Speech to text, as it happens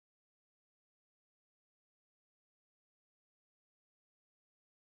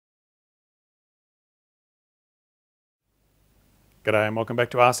G'day and welcome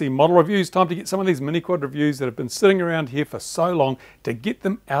back to RC Model Reviews. Time to get some of these mini quad reviews that have been sitting around here for so long to get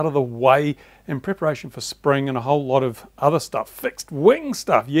them out of the way in preparation for spring and a whole lot of other stuff. Fixed wing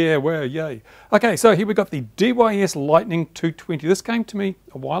stuff, yeah, well, yay. Okay, so here we got the DYS Lightning 220. This came to me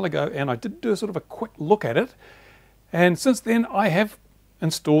a while ago and I did do a sort of a quick look at it. And since then I have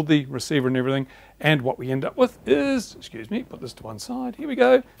installed the receiver and everything. And what we end up with is, excuse me, put this to one side. Here we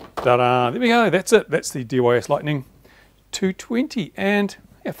go. Ta-da, there we go. That's it. That's the DYS Lightning 220, and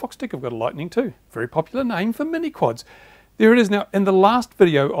yeah, Foxtech have got a Lightning too. Very popular name for mini quads. There it is now. In the last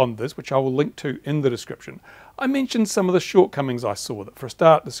video on this, which I will link to in the description, I mentioned some of the shortcomings I saw. That for a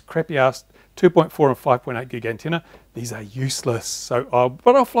start, this crappy ass 2.4 and 5.8 gig antenna, these are useless. So,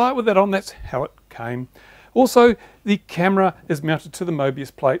 but I'll fly it with that on. That's how it came. Also, the camera is mounted to the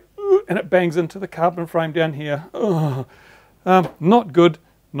Mobius plate, and it bangs into the carbon frame down here. Not good,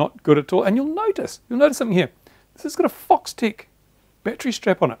 not good at all. And you'll notice something here. This has got a Foxtech battery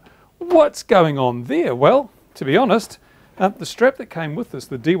strap on it. What's going on there? Well, to be honest, the strap that came with this,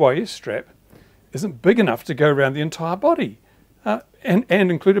 the DYS strap, isn't big enough to go around the entire body and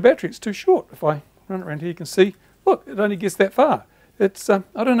include a battery. It's too short. If I run around here, you can see, look, it only gets that far. It's I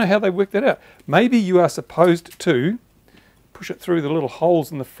don't know how they worked that out. Maybe you are supposed to push it through the little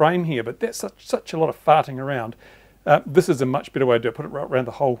holes in the frame here, but that's such a lot of farting around. This is a much better way to do it. Put it right around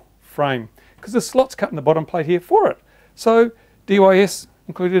the whole frame, because the slot's cut in the bottom plate here for it. So DYS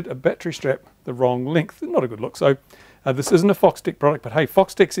included a battery strap the wrong length. Not a good look. So this isn't a Foxtech product, but hey,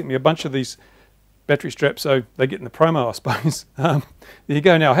 Foxtech sent me a bunch of these battery straps, so they get in the promo, I suppose. There you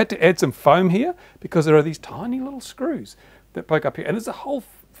go. Now I had to add some foam here because there are these tiny little screws that poke up here, and there's a whole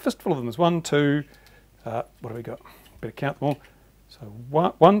fistful of them. There's one, two, what have we got? Better count them all. So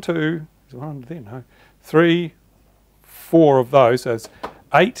one, two, is there one under there? No. 3, 4 of those. So it's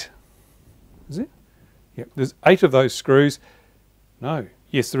 8. Is it? Yep, there's 8 of those screws. No,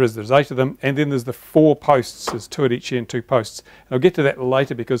 yes there is, there's 8 of them, and then there's the 4 posts, there's 2 at each end, 2 posts. And I'll get to that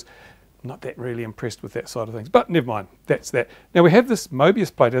later because I'm not that really impressed with that side of things, but never mind, that's that. Now we have this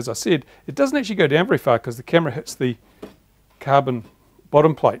Mobius plate, as I said. It doesn't actually go down very far because the camera hits the carbon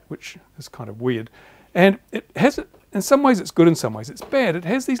bottom plate, which is kind of weird. And it has, in some ways it's good, in some ways it's bad. It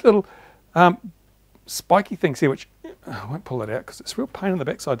has these little spiky things here, which I won't pull it out because it's a real pain in the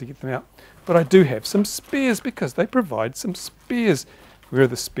backside to get them out. But I do have some spares because they provide some spares. Where are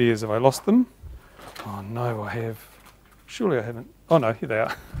the spares? Have I lost them? Oh no, I have. Surely I haven't. Oh no, here they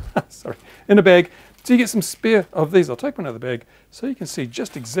are. Sorry. In a bag. So you get some spare of these. I'll take one out of the bag so you can see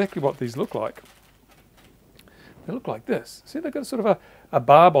just exactly what these look like. They look like this. See, they've got sort of a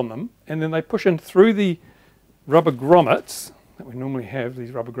barb on them, and then they push in through the rubber grommets that we normally have,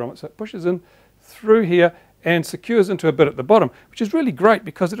 these rubber grommets. So it pushes in through here and secures into a bit at the bottom, which is really great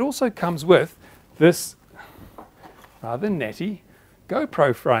because it also comes with this rather natty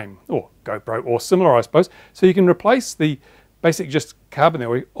GoPro frame, or GoPro or similar I suppose. So you can replace the basic just carbon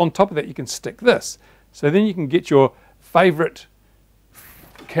there. On top of that you can stick this. So then you can get your favourite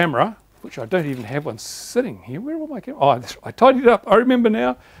camera, which I don't even have one sitting here. Where are all my cameras? Oh, I tidied it up, I remember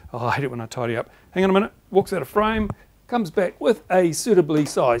now. Oh, I hate it when I tidy up. Hang on a minute, walks out of frame, comes back with a suitably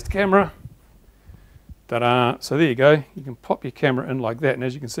sized camera. Ta-da. So there you go, you can pop your camera in like that, and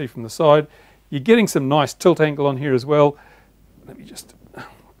as you can see from the side, you're getting some nice tilt angle on here as well. Let me just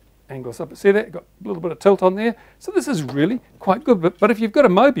angle this up. See that? Got a little bit of tilt on there. So this is really quite good. But if you've got a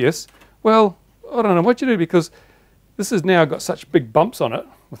Mobius, well, I don't know what you do, because this has now got such big bumps on it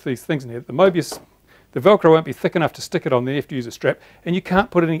with these things in here. The Mobius, the Velcro won't be thick enough to stick it on there. You have to use a strap, and you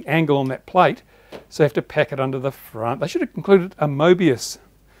can't put any angle on that plate, so you have to pack it under the front. They should have included a Mobius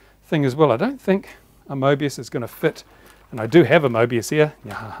thing as well. I don't think a Mobius is going to fit, and I do have a Mobius here.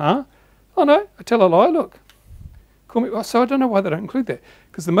 Oh no, I tell a lie, look. Call me. So I don't know why they don't include that,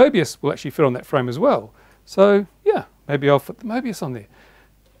 because the Mobius will actually fit on that frame as well. So yeah, maybe I'll fit the Mobius on there.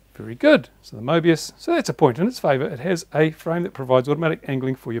 Very good. So the Mobius, so that's a point in its favour. It has a frame that provides automatic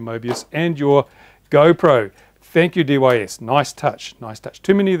angling for your Mobius and your GoPro. Thank you, DYS. Nice touch, nice touch.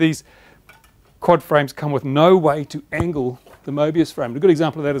 Too many of these quad frames come with no way to angle the Mobius frame. A good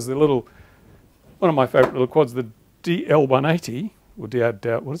example of that is the little, one of my favourite little quads, the DL180,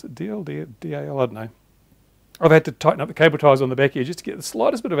 or what is it, DL, DAL, I don't know. I've had to tighten up the cable ties on the back here just to get the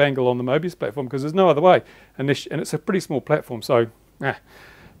slightest bit of angle on the Mobius platform, because there's no other way. And it's a pretty small platform, so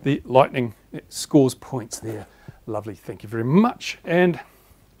the Lightning, it scores points there. Lovely, thank you very much. And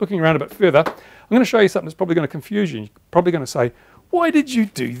looking around a bit further, I'm going to show you something that's probably going to confuse you. You're probably going to say, why did you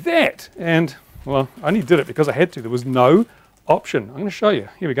do that? And, well, I only did it because I had to. There was no option. I'm going to show you.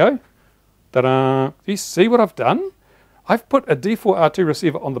 Here we go. Ta-da! Do you see what I've done? I've put a D4R2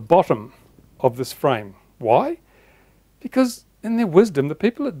 receiver on the bottom of this frame. Why? Because in their wisdom, the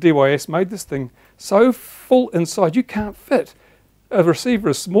people at DYS made this thing so full inside, you can't fit a receiver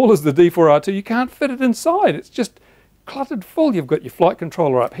as small as the D4R2, you can't fit it inside. It's just cluttered full. You've got your flight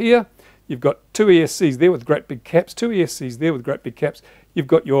controller up here. You've got two ESCs there with great big caps, two ESCs there with great big caps. You've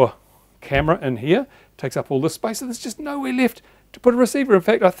got your camera in here, takes up all this space, so there's just nowhere left to put a receiver. In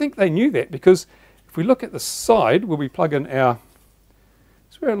fact, I think they knew that, because if we look at the side where we plug in our,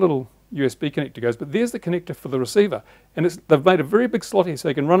 it's where our little USB connector goes, but there's the connector for the receiver, and they've made a very big slot here so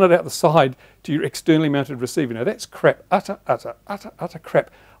you can run it out the side to your externally mounted receiver. Now that's crap, utter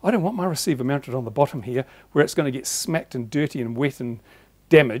crap. I don't want my receiver mounted on the bottom here where it's going to get smacked and dirty and wet and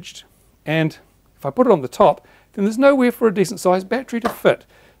damaged, and if I put it on the top, then there's nowhere for a decent sized battery to fit.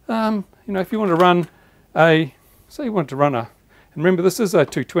 You know, if you want to run a, say you want to run a, and remember this is a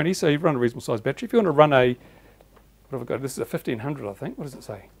 220, so you run a reasonable sized battery. If you want to run a, what have I got? This is a 1500, I think. What does it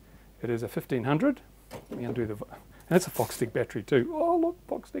say? It is a 1500. Let me undo the, and it's a Fox stick battery too. Oh look,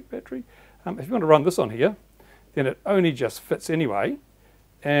 Fox stick battery. If you want to run this on here, then it only just fits anyway,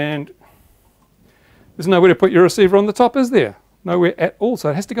 and there's nowhere to put your receiver on the top, is there? Nowhere at all, so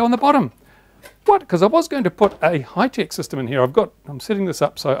it has to go on the bottom. What? Because I was going to put a high-tech system in here. I'm setting this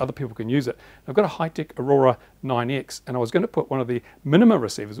up so other people can use it. I've got a high-tech Aurora 9X, and I was going to put one of the minima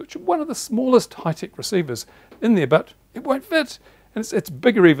receivers, which are one of the smallest high-tech receivers in there, but it won't fit. And it's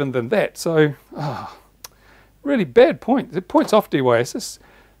bigger even than that. So, really bad point. It points off DYS.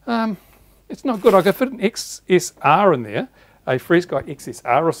 It's not good. I could fit an XSR in there, a FreeSky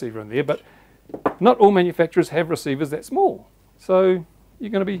XSR receiver in there, but not all manufacturers have receivers that small. So you're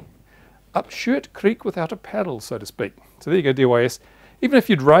going to be up Shirt Creek without a paddle, so to speak. So there you go, DYS. Even if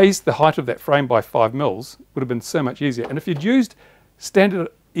you'd raised the height of that frame by 5 mils, it would have been so much easier. And if you'd used standard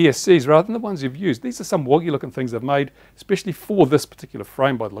ESCs rather than the ones you've used, these are some woggy looking things they've made, especially for this particular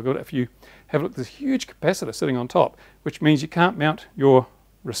frame by the look of it. If you have a look, there's a huge capacitor sitting on top, which means you can't mount your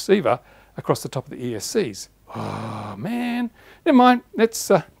receiver across the top of the ESCs. Oh man, never mind,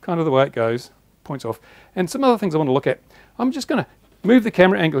 that's kind of the way it goes. Points off. And some other things I want to look at. I'm just going to move the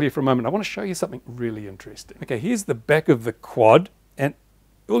camera angle here for a moment. I want to show you something really interesting. Okay, here's the back of the quad, and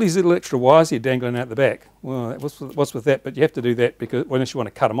all these little extra wires here dangling out the back. Well, what's with that? But you have to do that because, well, unless you want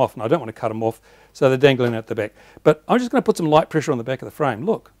to cut them off, and I don't want to cut them off, so they're dangling out the back. But I'm just going to put some light pressure on the back of the frame.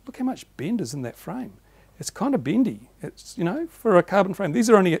 Look how much bend is in that frame. It's kind of bendy. It's, you know, for a carbon frame. These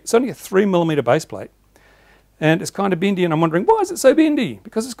are it's only a 3mm base plate, and it's kind of bendy. And I'm wondering, why is it so bendy?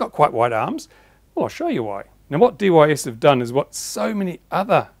 Because it's got quite wide arms. Well, I'll show you why. Now, what DYS have done is what so many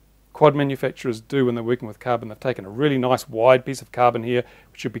other quad manufacturers do when they're working with carbon. They've taken a really nice wide piece of carbon here,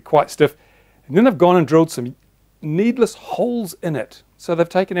 which should be quite stiff, and then they've gone and drilled some needless holes in it. So they've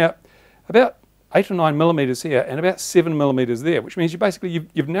taken out about 8 or 9mm here and about 7mm there, which means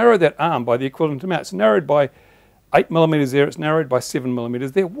you've narrowed that arm by the equivalent amount. It's narrowed by 8mm there, it's narrowed by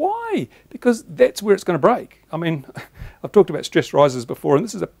 7mm there. Why? Because that's where it's going to break. I mean, I've talked about stress risers before, and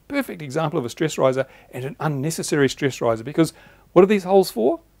this is a perfect example of a stress riser and an unnecessary stress riser, because what are these holes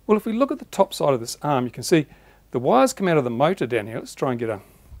for? Well, if we look at the top side of this arm, you can see the wires come out of the motor down here. Let's try and get a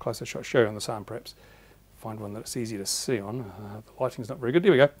closer shot, show you on this arm perhaps. Find one that's easy to see on. The lighting's not very good.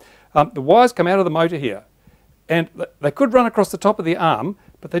 Here we go. The wires come out of the motor here, and they could run across the top of the arm,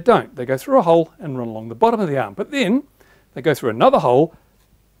 but they don't. They go through a hole and run along the bottom of the arm. But then they go through another hole,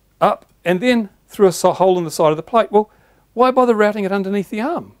 up, and then through a hole in the side of the plate. Well, why bother routing it underneath the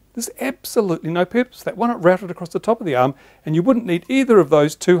arm? There's absolutely no purpose. That one routed across the top of the arm, and you wouldn't need either of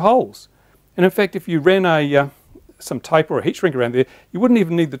those two holes. And in fact, if you ran some tape or a heat shrink around there, you wouldn't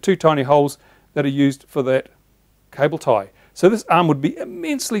even need the two tiny holes that are used for that cable tie. So this arm would be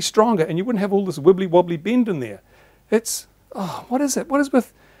immensely stronger, and you wouldn't have all this wibbly wobbly bend in there. It's, oh, what is it? What is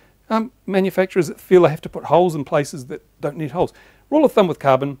with manufacturers that feel they have to put holes in places that don't need holes? Rule of thumb with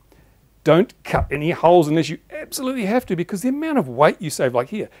carbon: don't cut any holes unless you absolutely have to, because the amount of weight you save, like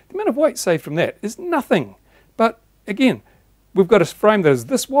here, the amount of weight saved from that is nothing. But again, we've got a frame that is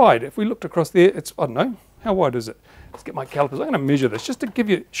this wide. If we looked across there, it's, I don't know, how wide is it? Let's get my calipers. I'm going to measure this just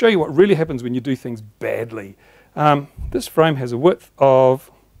to show you what really happens when you do things badly. This frame has a width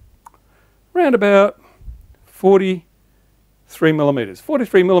of around about 43mm,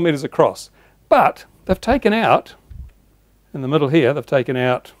 43mm across. But they've taken out, in the middle here, they've taken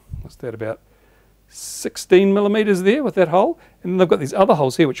out, what's that, about 16mm there with that hole. And then they've got these other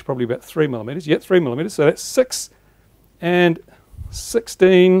holes here, which are probably about 3mm. Yeah, 3mm, so that's 6 and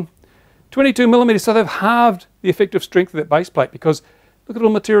 16, 22mm. So they've halved the effective strength of that base plate, because look at all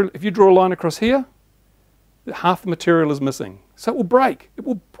the material. If you draw a line across here, half the material is missing. So it will break. It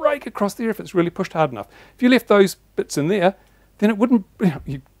will break across there if it's really pushed hard enough. If you left those bits in there, then it wouldn't,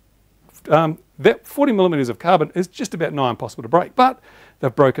 you that 40 millimeters of carbon is just about nigh impossible to break, but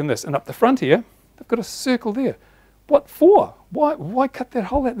they've broken this. And up the front here, they've got a circle there. What for? Why cut that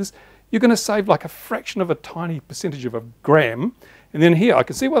hole out? You're going to save like a fraction of a tiny percentage of a gram. And then here, I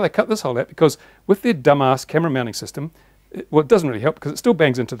can see why they cut this hole out, because with their dumbass camera mounting system, it doesn't really help because it still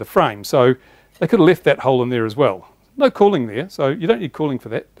bangs into the frame. So they could have left that hole in there as well. No cooling there, so you don't need cooling for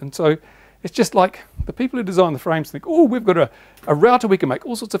that. And so it's just like the people who design the frames think, oh, we've got a router, we can make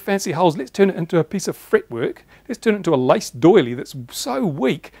all sorts of fancy holes. Let's turn it into a piece of fretwork. Let's turn it into a lace doily that's so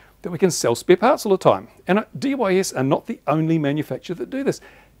weak that we can sell spare parts all the time. And DYS are not the only manufacturer that do this.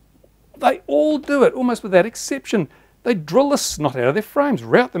 They all do it, almost without exception. They drill the snot out of their frames,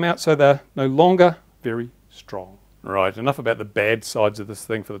 route them out so they're no longer very strong. Right, enough about the bad sides of this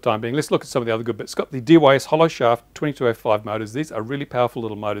thing for the time being. Let's look at some of the other good bits. It's got the DYS hollow shaft 2205 motors. These are really powerful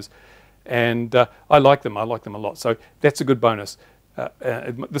little motors, and I like them. I like them a lot. So that's a good bonus.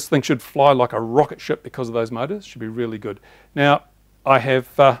 This thing should fly like a rocket ship because of those motors. Should be really good. Now, I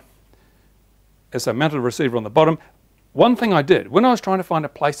have, as I mounted a receiver on the bottom, one thing I did, when I was trying to find a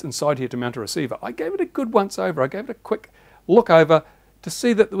place inside here to mount a receiver, I gave it a good once over. I gave it a quick look over to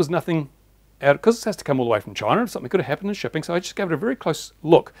see that there was nothing out, because it has to come all the way from China. Something could have happened in shipping, so I just gave it a very close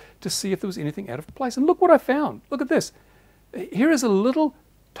look to see if there was anything out of place. And look what I found. Look at this. Here is a little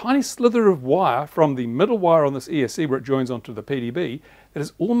tiny slither of wire from the middle wire on this ESC where it joins onto the PDB that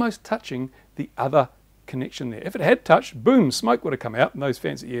is almost touching the other connection there. If it had touched, boom, smoke would have come out, and those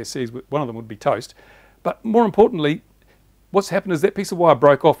fancy ESCs, one of them would be toast. But more importantly, what's happened is that piece of wire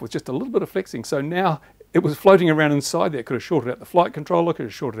broke off with just a little bit of flexing. So now it was floating around inside there. It could have shorted out the flight controller, could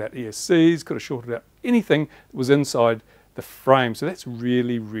have shorted out ESCs, could have shorted out anything that was inside the frame. So that's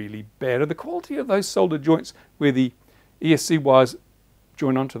really, really bad. And the quality of those soldered joints where the ESC wires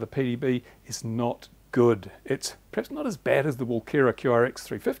join onto the PDB is not good. It's perhaps not as bad as the Walkera QRX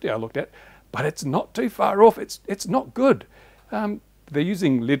 350 I looked at, but it's not too far off. It's not good. They're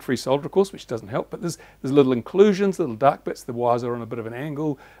using lead-free solder, of course, which doesn't help, but there's little inclusions, little dark bits. The wires are on a bit of an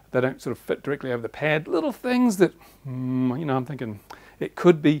angle. They don't sort of fit directly over the pad. Little things that, you know, I'm thinking it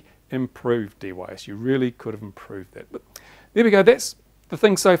could be improved, DYS. You really could have improved that. But there we go. That's the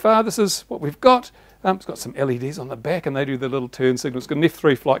thing so far. This is what we've got. It's got some LEDs on the back, and they do the little turn signal. It's got an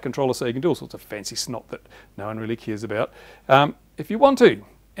F3 flight controller, so you can do all sorts of fancy snot that no one really cares about if you want to.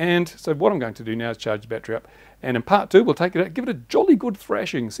 And so what I'm going to do now is charge the battery up. And in part 2, we'll take it out, give it a jolly good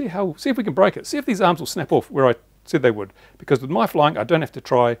thrashing, see if we can break it, see if these arms will snap off where I said they would. Because with my flying, I don't have to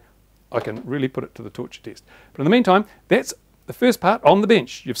try. I can really put it to the torture test. But in the meantime, that's the first part on the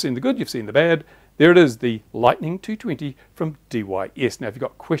bench. You've seen the good, you've seen the bad. There it is, the Lightning 220 from DYS. Now, if you've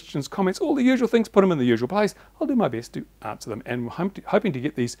got questions, comments, all the usual things, put them in the usual place. I'll do my best to answer them. And I'm hoping to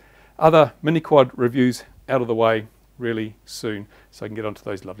get these other mini quad reviews out of the way really soon so I can get onto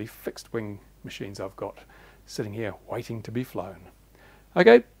those lovely fixed wing machines I've got sitting here waiting to be flown.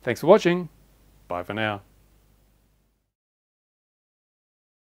 Okay, thanks for watching. Bye for now.